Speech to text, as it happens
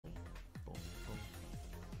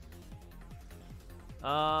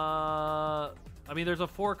I mean, there's a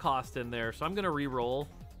 4 cost in there, so I'm gonna re-roll.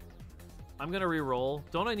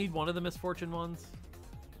 Don't I need one of the misfortune ones?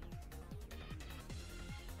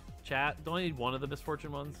 Chat, don't I need one of the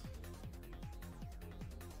misfortune ones?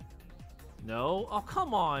 No? Oh,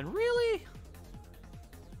 come on, really?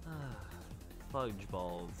 Fudge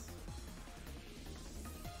balls.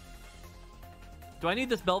 Do I need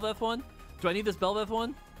this Belveth one? Do I need this Belveth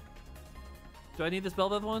one?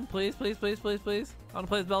 Please, please, please, please, please. I want to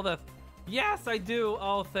play this Belveth. Yes, I do.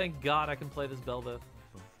 Oh, thank God I can play this Belveth.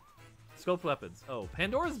 Scoped weapons. Oh,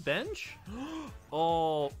 Pandora's bench?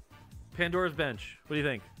 Oh, Pandora's bench. What do you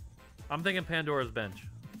think? I'm thinking Pandora's bench.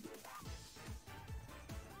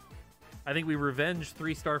 I think we revenge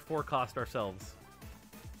 3-star 4 cost ourselves.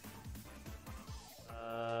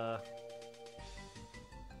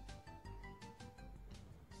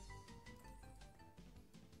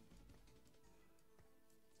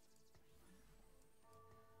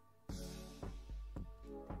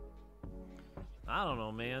 I don't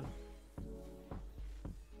know, man.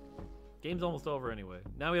 Game's almost over anyway.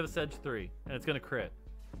 Now we have a Sedge 3, and it's gonna crit.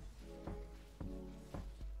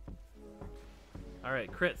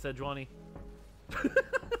 Alright, crit, Sejuani.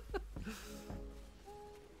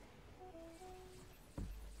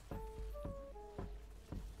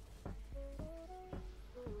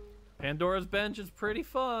 Pandora's bench is pretty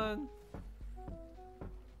fun.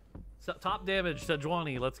 So, top damage,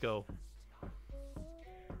 Sejuani, let's go.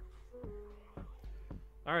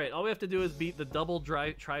 Alright, all we have to do is beat the double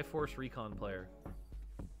Triforce Recon player.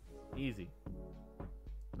 Easy.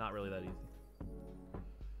 Not really that easy.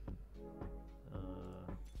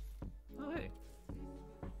 Oh, hey.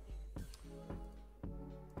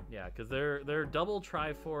 Yeah, because they're double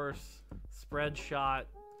Triforce, spread shot.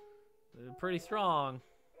 They're pretty strong.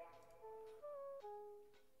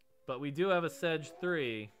 But we do have a Sedge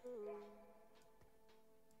 3.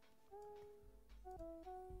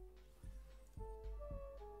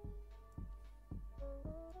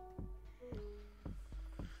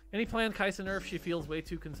 Any planned Kaisa nerf she feels way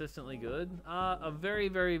too consistently good? A very,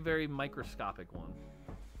 very, very microscopic one.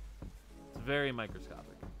 It's very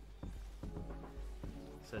microscopic.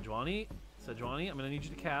 Sejuani, I'm gonna need you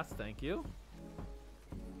to cast, thank you.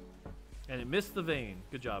 And it missed the vein.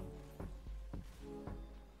 Good job.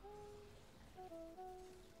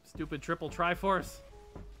 Stupid triple Triforce.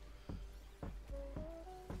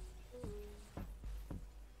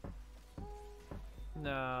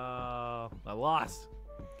 No, I lost.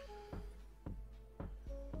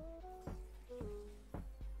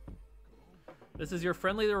 This is your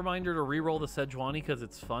friendly reminder to re-roll the Sejuani because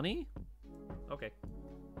it's funny? Okay.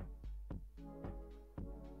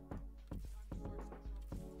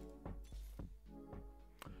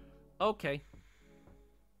 Okay.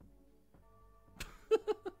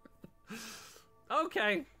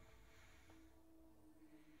 Okay.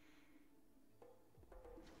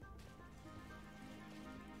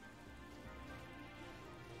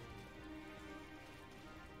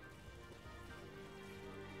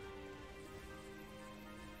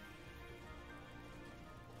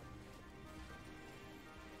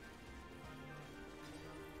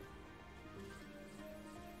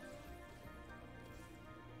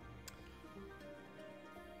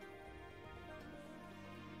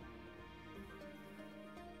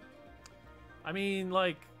 I mean,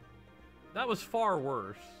 like, that was far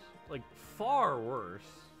worse. Like, far worse.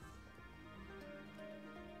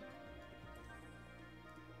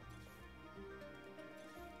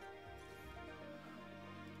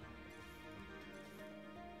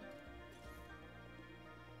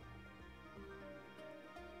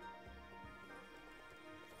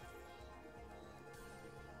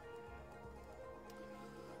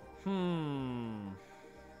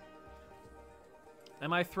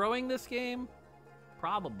 Am I throwing this game?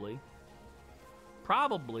 Probably.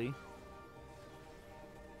 Probably.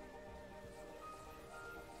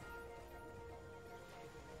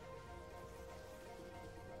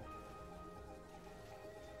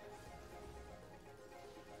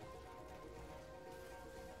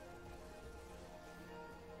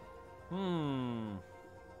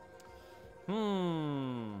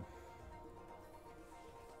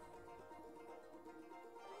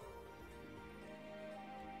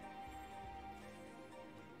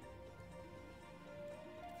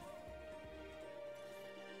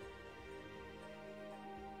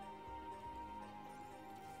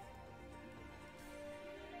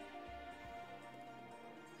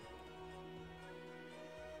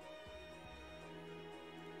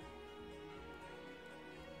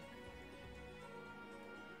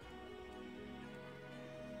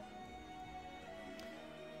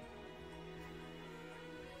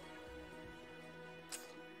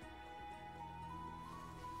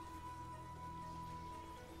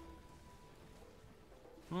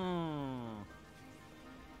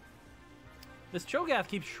 This Cho'Gath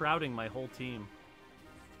keeps shrouding my whole team.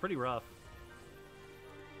 It's pretty rough.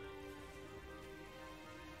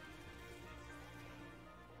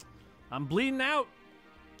 I'm bleeding out!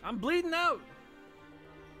 I'm bleeding out!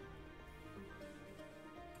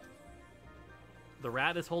 The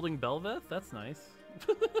rat is holding Bel'Veth? That's nice.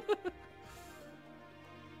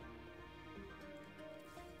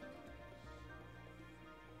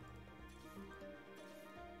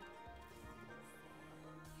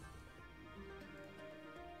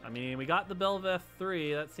 I mean, we got the Bel'Veth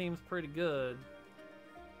 3. That seems pretty good.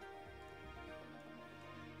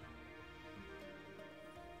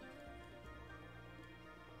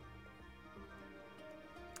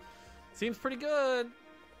 Seems pretty good.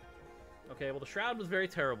 Okay, well, the Shroud was very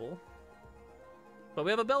terrible. But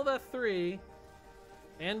we have a Bel'Veth 3.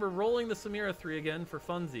 And we're rolling the SAMIRA 3 again for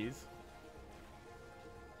funsies.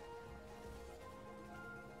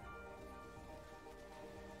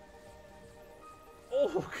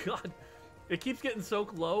 Oh, God. It keeps getting so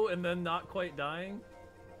low and then not quite dying.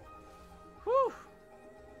 Whew.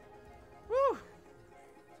 Whew.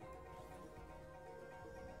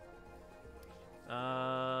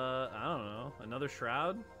 I don't know. Another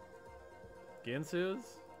Shroud? Ginsu's?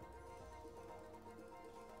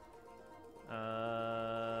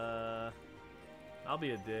 I'll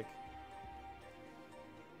be a dick.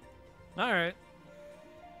 Alright.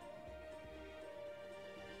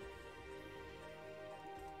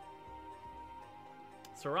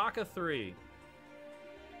 Soraka 3.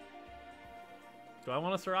 Do I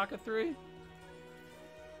want a Soraka 3?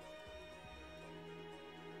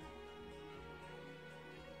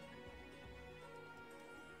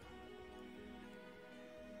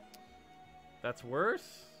 That's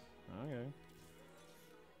worse? Okay.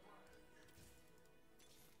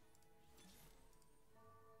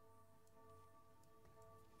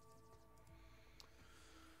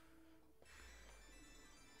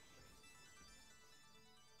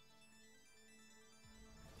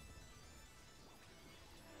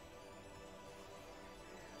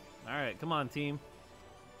 Alright, come on, team.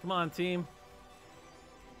 Come on, team.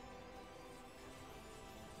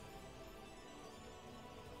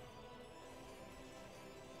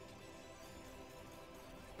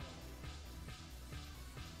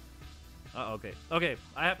 Okay. Okay,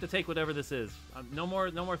 I have to take whatever this is. No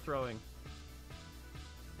more throwing.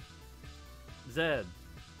 Zed.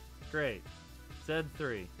 Great. Zed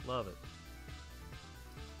 3. Love it.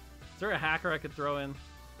 Is there a hacker I could throw in?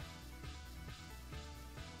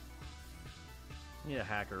 Need a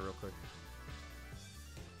hacker real quick.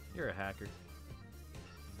 You're a hacker.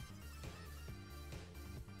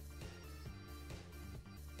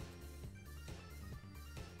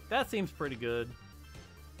 That seems pretty good.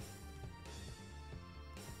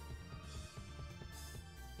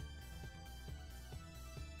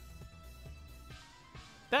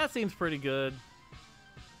 That seems pretty good.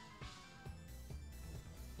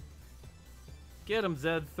 Get him,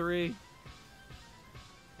 Zed 3.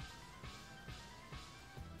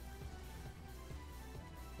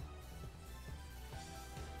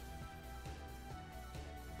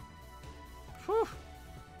 Whew.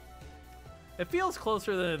 It feels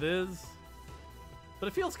closer than it is, but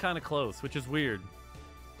it feels kind of close, which is weird.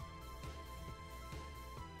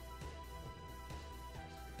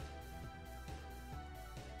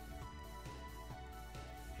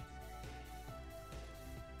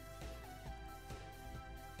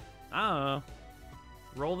 I don't know.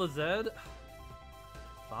 Roll the Zed?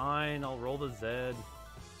 Fine, I'll roll the Zed.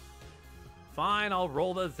 Fine, I'll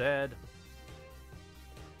roll the Zed.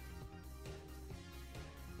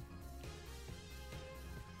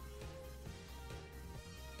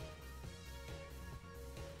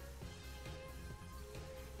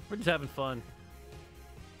 We're just having fun.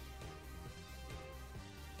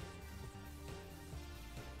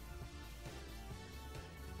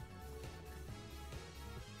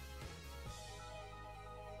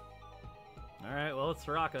 Alright, well, it's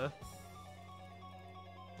Soraka.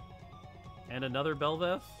 And another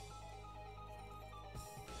Bel'Veth.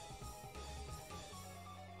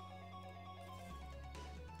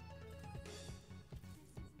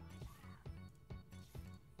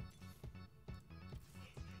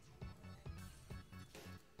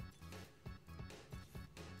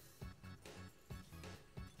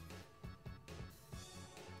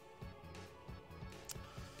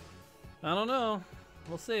 I don't know.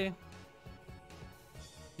 We'll see.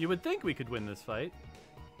 You would think we could win this fight.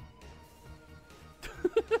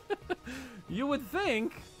 You would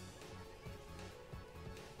think.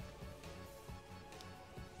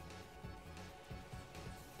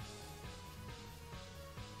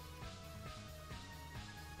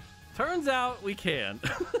 Turns out we can.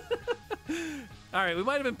 All right, we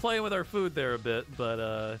might have been playing with our food there a bit, but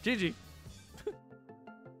GG.